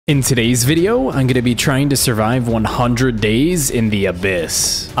In today's video, I'm going to be trying to survive 100 days in the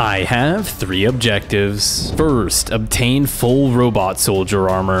Abyss. I have 3 objectives. First, obtain full robot soldier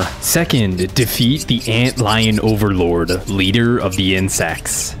armor. Second, defeat the Antlionoverlord, leader of the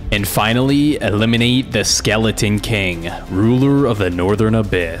insects. And finally, eliminate the Skeleton King, ruler of the Northern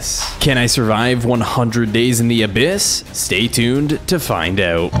Abyss. Can I survive 100 days in the Abyss? Stay tuned to find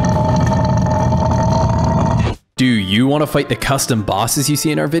out. Do you want to fight the custom bosses you see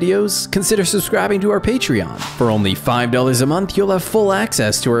in our videos? Consider subscribing to our Patreon. For only $5 a month, you'll have full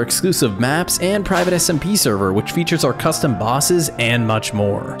access to our exclusive maps and private SMP server, which features our custom bosses and much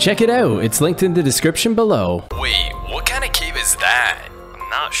more. Check it out, it's linked in the description below. Wait, what kind of cave is that? I'm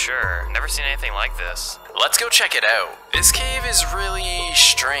not sure, never seen anything like this. Let's go check it out. This cave is really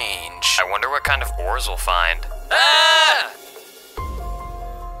strange. I wonder what kind of ores we'll find. Ah!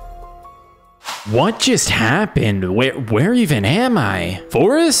 What just happened? Where even am I?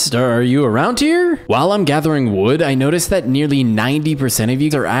 Forrest, are you around here? While I'm gathering wood, I noticed that nearly 90% of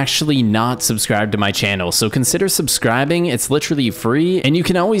you are actually not subscribed to my channel, so consider subscribing. It's literally free, and you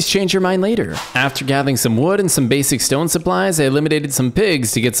can always change your mind later. After gathering some wood and some basic stone supplies, I eliminated some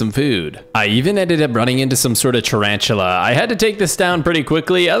pigs to get some food. I even ended up running into some sort of tarantula. I had to take this down pretty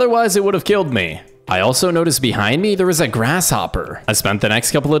quickly, otherwise it would have killed me. I also noticed behind me there was a grasshopper. I spent the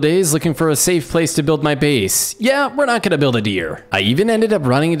next couple of days looking for a safe place to build my base. Yeah, we're not gonna build a deer. I even ended up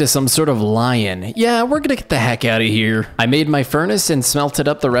running into some sort of lion. Yeah, we're gonna get the heck out of here. I made my furnace and smelted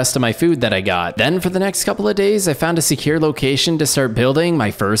up the rest of my food that I got. Then for the next couple of days, I found a secure location to start building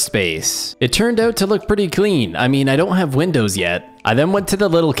my first base. It turned out to look pretty clean. I mean, I don't have windows yet. I then went to the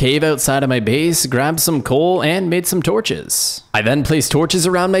little cave outside of my base, grabbed some coal, and made some torches. I then placed torches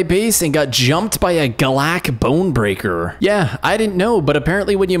around my base and got jumped by a Galak bone breaker. Yeah, I didn't know, but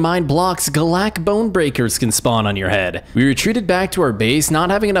apparently when you mine blocks, Galak bone breakers can spawn on your head. We retreated back to our base, not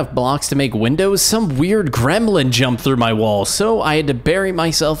having enough blocks to make windows. Some weird gremlin jumped through my wall, so I had to bury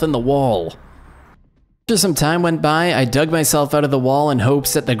myself in the wall. After some time went by, I dug myself out of the wall in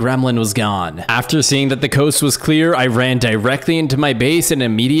hopes that the gremlin was gone. After seeing that the coast was clear, I ran directly into my base and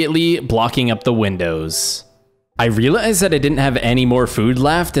immediately blocking up the windows. I realized that I didn't have any more food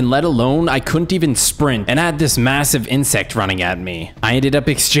left, and let alone I couldn't even sprint, and I had this massive insect running at me. I ended up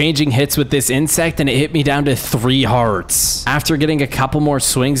exchanging hits with this insect and it hit me down to 3 hearts. After getting a couple more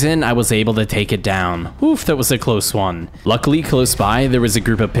swings in, I was able to take it down. Oof, that was a close one. Luckily, close by, there was a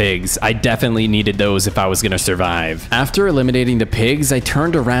group of pigs. I definitely needed those if I was gonna survive. After eliminating the pigs, I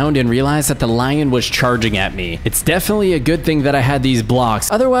turned around and realized that the lion was charging at me. It's definitely a good thing that I had these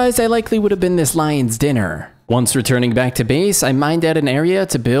blocks, otherwise I likely would have been this lion's dinner. Once returning back to base, I mined out an area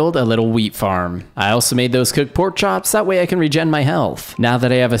to build a little wheat farm. I also made those cooked pork chops, that way I can regen my health. Now that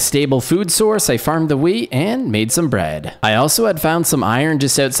I have a stable food source, I farmed the wheat and made some bread. I also had found some iron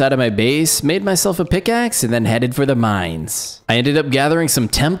just outside of my base, made myself a pickaxe, and then headed for the mines. I ended up gathering some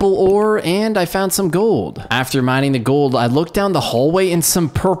temple ore, and I found some gold. After mining the gold, I looked down the hallway and some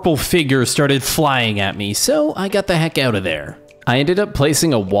purple figures started flying at me, so I got the heck out of there. I ended up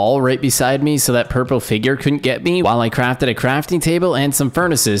placing a wall right beside me so that purple figure couldn't get me while I crafted a crafting table and some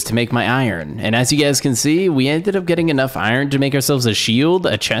furnaces to make my iron. And as you guys can see, we ended up getting enough iron to make ourselves a shield,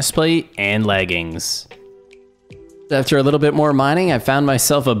 a chest plate, and leggings. After a little bit more mining, I found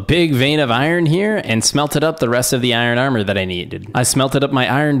myself a big vein of iron here and smelted up the rest of the iron armor that I needed. I smelted up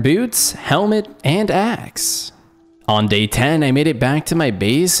my iron boots, helmet, and axe. On day 10, I made it back to my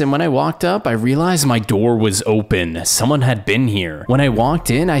base, and when I walked up, I realized my door was open. Someone had been here. When I walked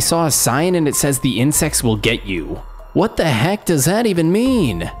in, I saw a sign and it says the insects will get you. What the heck does that even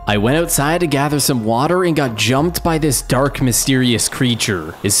mean? I went outside to gather some water and got jumped by this dark, mysterious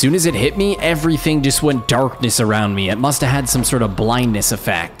creature. As soon as it hit me, everything just went darkness around me. It must have had some sort of blindness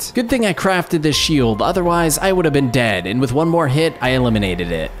effect. Good thing I crafted this shield, otherwise I would have been dead, and with one more hit, I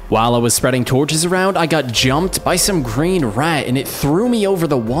eliminated it. While I was spreading torches around, I got jumped by some green rat and it threw me over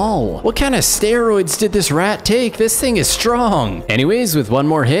the wall. What kind of steroids did this rat take? This thing is strong. Anyways, with one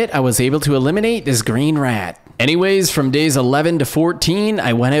more hit, I was able to eliminate this green rat. Anyways, from days 11 to 14,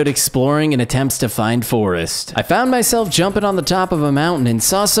 I went out exploring in attempts to find Forrest. I found myself jumping on the top of a mountain and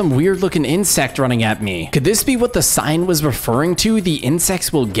saw some weird looking insect running at me. Could this be what the sign was referring to? The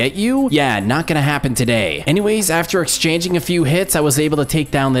insects will get you? Yeah, not gonna happen today. Anyways, after exchanging a few hits, I was able to take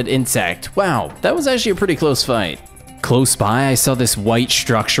down that insect. Wow, that was actually a pretty close fight. Close by, I saw this white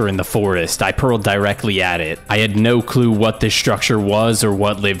structure in the forest. I pearled directly at it. I had no clue what this structure was or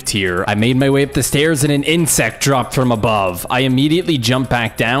what lived here. I made my way up the stairs and an insect dropped from above. I immediately jumped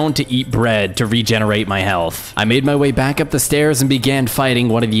back down to eat bread to regenerate my health. I made my way back up the stairs and began fighting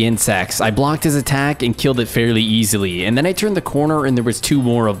one of the insects. I blocked his attack and killed it fairly easily, and then I turned the corner and there was 2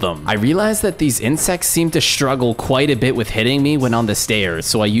 more of them. I realized that these insects seemed to struggle quite a bit with hitting me when on the stairs,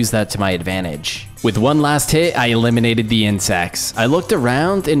 so I used that to my advantage. With one last hit, I eliminated the insects. I looked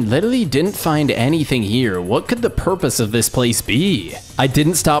around and literally didn't find anything here. What could the purpose of this place be? I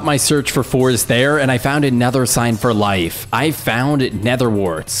didn't stop my search for forest there, and I found another sign for life. I found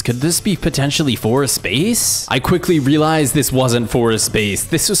netherworts. Could this be potentially forest base? I quickly realized this wasn't forest base.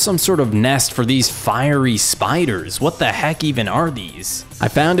 This was some sort of nest for these fiery spiders. What the heck even are these? I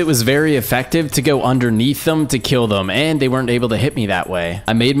found it was very effective to go underneath them to kill them, and they weren't able to hit me that way.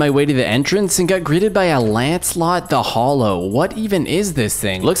 I made my way to the entrance and got greeted by a Lancelot the Hollow. What even is this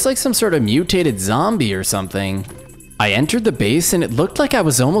thing? Looks like some sort of mutated zombie or something. I entered the base and it looked like I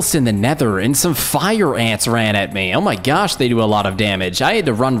was almost in the nether and some fire ants ran at me. Oh my gosh, they do a lot of damage. I had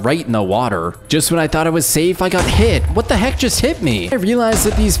to run right in the water. Just when I thought I was safe, I got hit. What the heck just hit me? I realized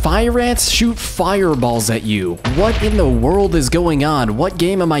that these fire ants shoot fireballs at you. What in the world is going on? What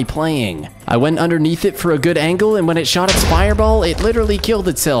game am I playing? I went underneath it for a good angle, and when it shot its fireball, it literally killed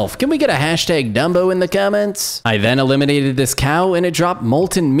itself. Can we get a hashtag Dumbo in the comments? I then eliminated this cow, and it dropped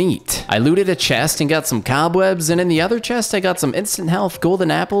molten meat. I looted a chest and got some cobwebs, and in the other chest, I got some instant health, golden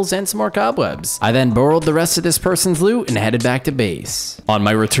apples, and some more cobwebs. I then borrowed the rest of this person's loot and headed back to base. On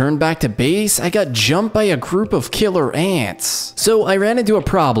my return back to base, I got jumped by a group of killer ants. So I ran into a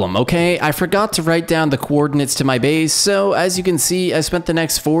problem, okay? I forgot to write down the coordinates to my base, so as you can see, I spent the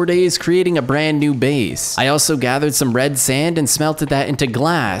next 4 days creating a brand new base. I also gathered some red sand and smelted that into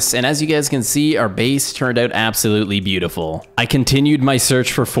glass, and as you guys can see, our base turned out absolutely beautiful. I continued my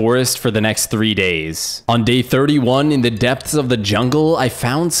search for forest for the next 3 days. On day 31, in the depths of the jungle, I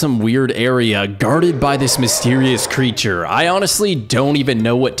found some weird area guarded by this mysterious creature. I honestly don't even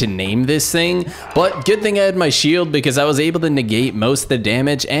know what to name this thing, but good thing I had my shield because I was able to negate most of the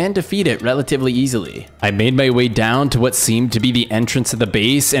damage and defeat it relatively easily. I made my way down to what seemed to be the entrance of the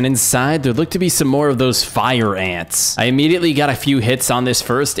base, and inside there looked to be some more of those fire ants. I immediately got a few hits on this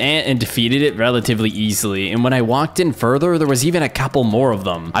first ant and defeated it relatively easily, and when I walked in further, there was even a couple more of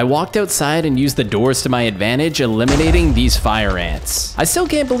them. I walked outside and used the doors to my advantage, eliminating these fire ants. I still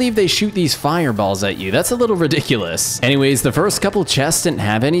can't believe they shoot these fireballs at you. That's a little ridiculous. Anyways, the first couple chests didn't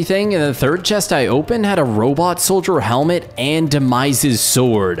have anything, and the third chest I opened had a robot soldier helmet and Demise's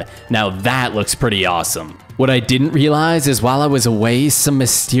sword. Now that looks pretty awesome. What I didn't realize is while I was away, some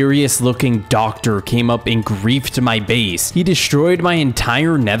mysterious looking doctor came up and griefed my base. He destroyed my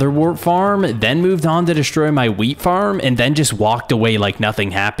entire netherwort farm, then moved on to destroy my wheat farm, and then just walked away like nothing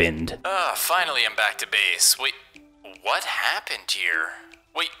happened. Finally I'm back to base. Wait, what happened here?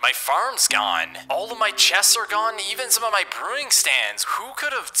 Wait, my farm's gone. All of my chests are gone, even some of my brewing stands. Who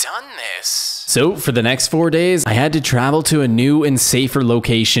could have done this? So for the next 4 days, I had to travel to a new and safer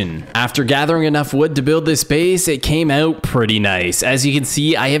location. After gathering enough wood to build this base, it came out pretty nice. As you can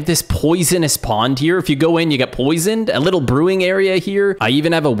see, I have this poisonous pond here. If you go in, you get poisoned. A little brewing area here. I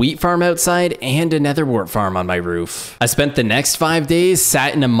even have a wheat farm outside and a netherwort farm on my roof. I spent the next 5 days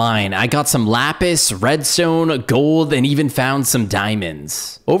sat in a mine. I got some lapis, redstone, gold, and even found some diamonds.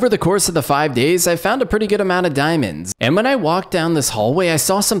 Over the course of the 5 days, I found a pretty good amount of diamonds. And when I walked down this hallway, I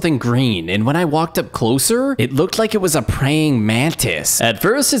saw something green. And when I walked up closer, it looked like it was a praying mantis. At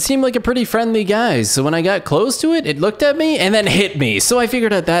first, it seemed like a pretty friendly guy. So when I got close to it, it looked at me and then hit me. So I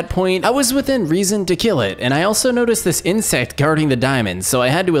figured at that point, I was within reason to kill it. And I also noticed this insect guarding the diamonds, so I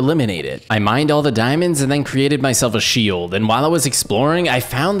had to eliminate it. I mined all the diamonds and then created myself a shield. And while I was exploring, I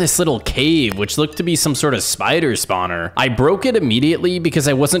found this little cave, which looked to be some sort of spider spawner. I broke it immediately because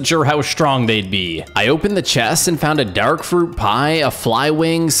I wasn't sure how strong they'd be. I opened the chest and found a dark fruit pie, a fly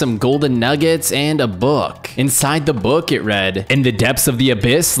wing, some golden nuggets, and a book. Inside the book, it read, "In the depths of the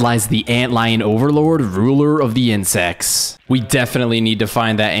abyss lies the Antlionoverlord, ruler of the insects." We definitely need to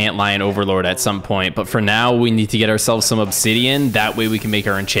find that Antlion Overlord at some point, but for now, we need to get ourselves some obsidian. That way we can make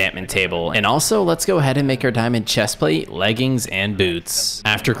our enchantment table. And also, let's go ahead and make our diamond chestplate, leggings, and boots.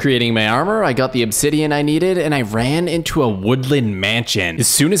 After creating my armor, I got the obsidian I needed, and I ran into a woodland mansion. As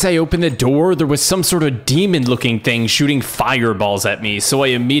soon as I opened the door, there was some sort of demon-looking thing shooting fireballs at me, so I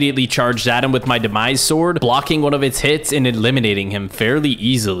immediately charged at him with my demise sword, blocking one of its hits and eliminating him fairly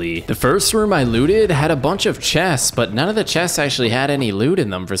easily. The first room I looted had a bunch of chests, but none of the chests chests actually had any loot in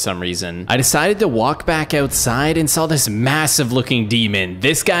them for some reason. I decided to walk back outside and saw this massive looking demon.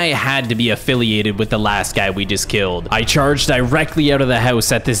 This guy had to be affiliated with the last guy we just killed. I charged directly out of the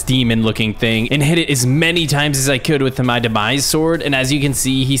house at this demon looking thing and hit it as many times as I could with my demise sword, and as you can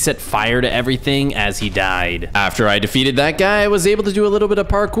see, he set fire to everything as he died. After I defeated that guy, I was able to do a little bit of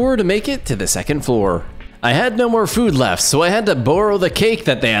parkour to make it to the second floor. I had no more food left, so I had to borrow the cake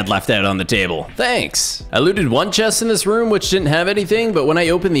that they had left out on the table. Thanks. I looted one chest in this room which didn't have anything, but when I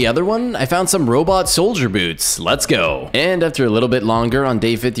opened the other one, I found some robot soldier boots. Let's go. And after a little bit longer on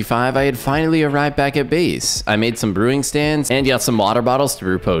day 55, I had finally arrived back at base. I made some brewing stands and got some water bottles to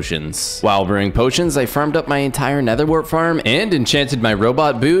brew potions. While brewing potions, I farmed up my entire netherwart farm and enchanted my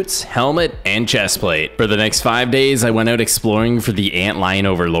robot boots, helmet, and chestplate. For the next 5 days, I went out exploring for the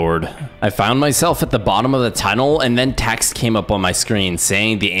Antlionoverlord. I found myself at the bottom of the tunnel, and then text came up on my screen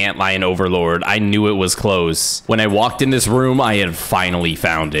saying the Antlionoverlord. I knew it was close. When I walked in this room, I had finally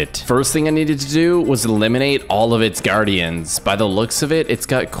found it. First thing I needed to do was eliminate all of its guardians. By the looks of it, it's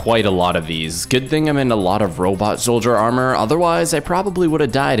got quite a lot of these. Good thing I'm in a lot of robot soldier armor, otherwise I probably would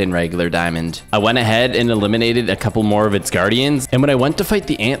have died in regular diamond. I went ahead and eliminated a couple more of its guardians, and when I went to fight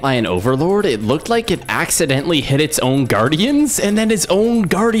the Antlionoverlord, it looked like it accidentally hit its own guardians, and then its own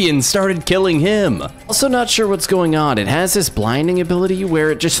guardians started killing him. Also not sure what's going on. It has this blinding ability where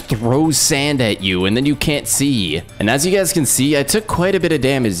it just throws sand at you and then you can't see. And as you guys can see, I took quite a bit of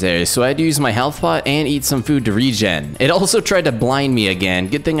damage there, so I had to use my health pot and eat some food to regen. It also tried to blind me again.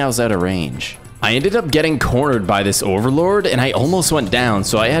 Good thing I was out of range. I ended up getting cornered by this overlord and I almost went down,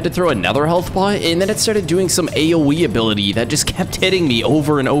 so I had to throw another health pot, and then it started doing some AoE ability that just kept hitting me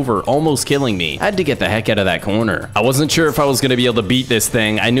over and over, almost killing me. I had to get the heck out of that corner. I wasn't sure if I was going to be able to beat this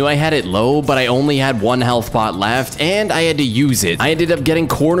thing. I knew I had it low, but I only had one health pot left and I had to use it. I ended up getting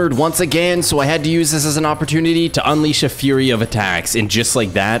cornered once again, so I had to use this as an opportunity to unleash a fury of attacks, and just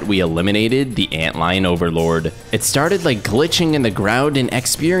like that, we eliminated the Antlionoverlord. It started like glitching in the ground and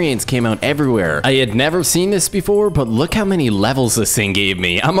experience came out everywhere. I had never seen this before, but look how many levels this thing gave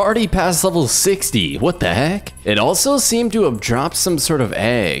me. I'm already past level 60. What the heck? It also seemed to have dropped some sort of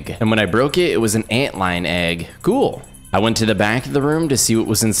egg, and when I broke it, it was an antlion egg. Cool. I went to the back of the room to see what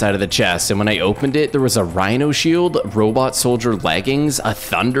was inside of the chest, and when I opened it, there was a rhino shield, robot soldier leggings, a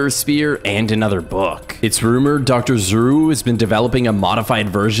thunder spear, and another book. It's rumored Dr. Zuru has been developing a modified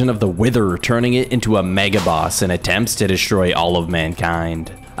version of the Wither, turning it into a mega boss in attempts to destroy all of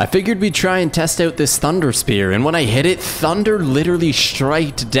mankind. I figured we'd try and test out this thunder spear, and when I hit it, thunder literally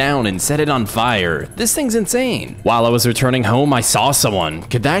striked down and set it on fire. This thing's insane. While I was returning home, I saw someone.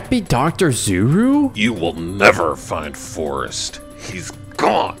 Could that be Dr. Zuru? You will never find Forrest. He's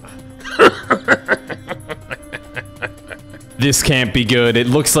gone. This can't be good. It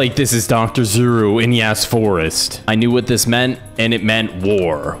looks like this is Dr. Zuru in Yas Forest. I knew what this meant, and it meant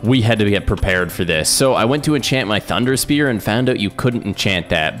war. We had to get prepared for this. So I went to enchant my Thunder Spear and found out you couldn't enchant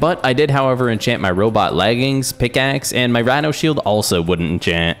that. But I did, however, enchant my robot leggings, pickaxe, and my Rhino Shield also wouldn't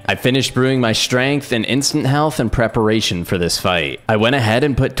enchant. I finished brewing my strength and instant health in preparation for this fight. I went ahead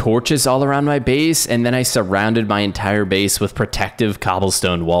and put torches all around my base, and then I surrounded my entire base with protective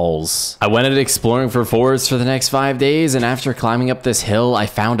cobblestone walls. I went out exploring for forests for the next 5 days, and after climbing up this hill, I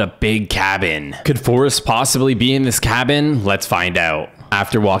found a big cabin. Could Forrest possibly be in this cabin? Let's find out.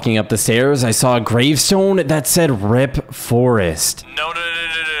 After walking up the stairs, I saw a gravestone that said RIP Forrest. No,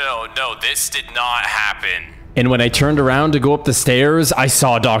 this did not happen. And when I turned around to go up the stairs, I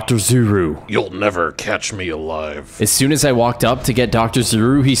saw Dr. Zuru. You'll never catch me alive. As soon as I walked up to get Dr.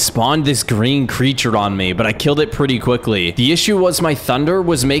 Zuru, he spawned this green creature on me, but I killed it pretty quickly. The issue was my thunder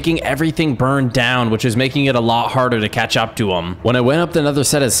was making everything burn down, which was making it a lot harder to catch up to him. When I went up another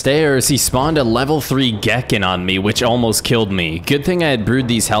set of stairs, he spawned a level 3 Gekken on me, which almost killed me. Good thing I had brewed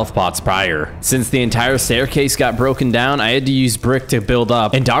these health pots prior. Since the entire staircase got broken down, I had to use brick to build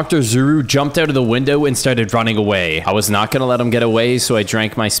up, and Dr. Zuru jumped out of the window and started running away. I was not going to let him get away, so I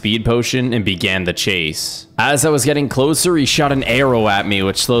drank my speed potion and began the chase. As I was getting closer, he shot an arrow at me,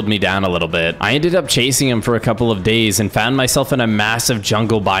 which slowed me down a little bit. I ended up chasing him for a couple of days and found myself in a massive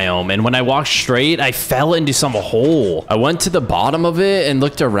jungle biome, and when I walked straight, I fell into some hole. I went to the bottom of it and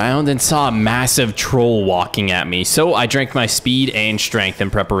looked around and saw a massive troll walking at me, so I drank my speed and strength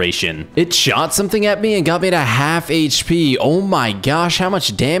in preparation. It shot something at me and got me to half HP. Oh my gosh, how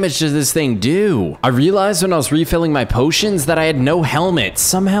much damage does this thing do? I realized when I was refilling my potions that I had no helmet.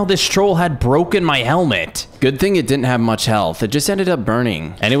 Somehow this troll had broken my helmet. Good thing it didn't have much health. It just ended up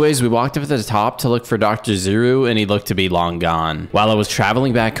burning. Anyways, we walked up to the top to look for Dr. Zuru, and he looked to be long gone. While I was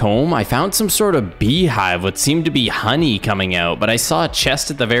traveling back home, I found some sort of beehive what seemed to be honey coming out, but I saw a chest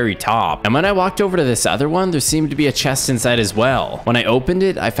at the very top. And when I walked over to this other one, there seemed to be a chest inside as well. When I opened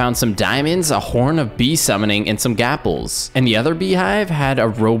it, I found some diamonds, a horn of bee summoning, and some gapples. And the other beehive had a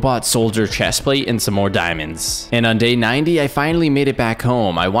robot soldier chestplate and some more diamonds. And on day 90, I finally made it back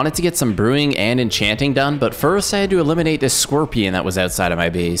home. I wanted to get some brewing and enchanting done, but first I had to eliminate this scorpion that was outside of my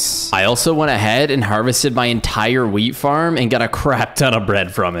base. I also went ahead and harvested my entire wheat farm and got a crap ton of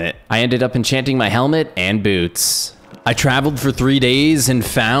bread from it. I ended up enchanting my helmet and boots. I traveled for 3 days and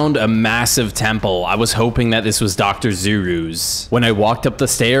found a massive temple. I was hoping that this was Dr. Zuru's. When I walked up the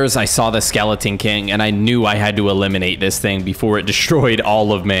stairs, I saw the Skeleton King, and I knew I had to eliminate this thing before it destroyed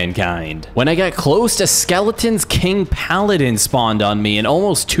all of mankind. When I got close, a Skeleton's King Paladin spawned on me and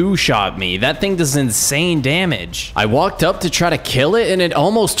almost two-shot me. That thing does insane damage. I walked up to try to kill it, and it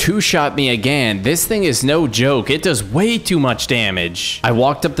almost two-shot me again. This thing is no joke. It does way too much damage. I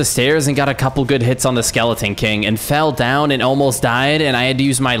walked up the stairs and got a couple good hits on the Skeleton King and fell down and almost died, and I had to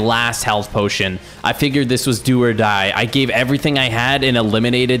use my last health potion. I figured this was do or die. I gave everything I had and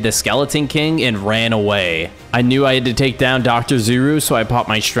eliminated the Skeleton King and ran away. I knew I had to take down Dr. Zuru, so I popped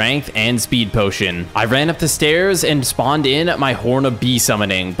my strength and speed potion. I ran up the stairs and spawned in my horn of bee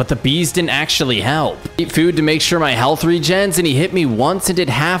summoning, but the bees didn't actually help. I ate food to make sure my health regens, and he hit me once and did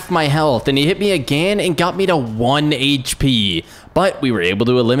half my health, and he hit me again and got me to 1 HP. But we were able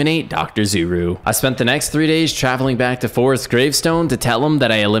to eliminate Dr. Zuru. I spent the next 3 days traveling back to Forest's gravestone to tell him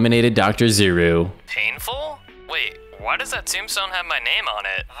that I eliminated Dr. Zuru. Painful? Wait, why does that tombstone have my name on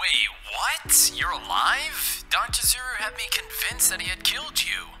it? Wait, what? You're alive? Dr. Zuru had me convinced that he had killed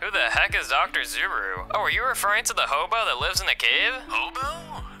you. Who the heck is Dr. Zuru? Oh, are you referring to the hobo that lives in the cave?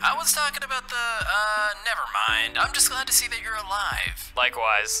 Hobo? I was talking about never mind. I'm just glad to see that you're alive.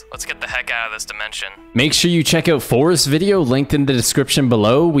 Likewise. Let's get the heck out of this dimension. Make sure you check out Forest's video linked in the description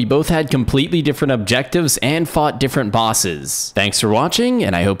below. We both had completely different objectives and fought different bosses. Thanks for watching,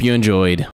 and I hope you enjoyed.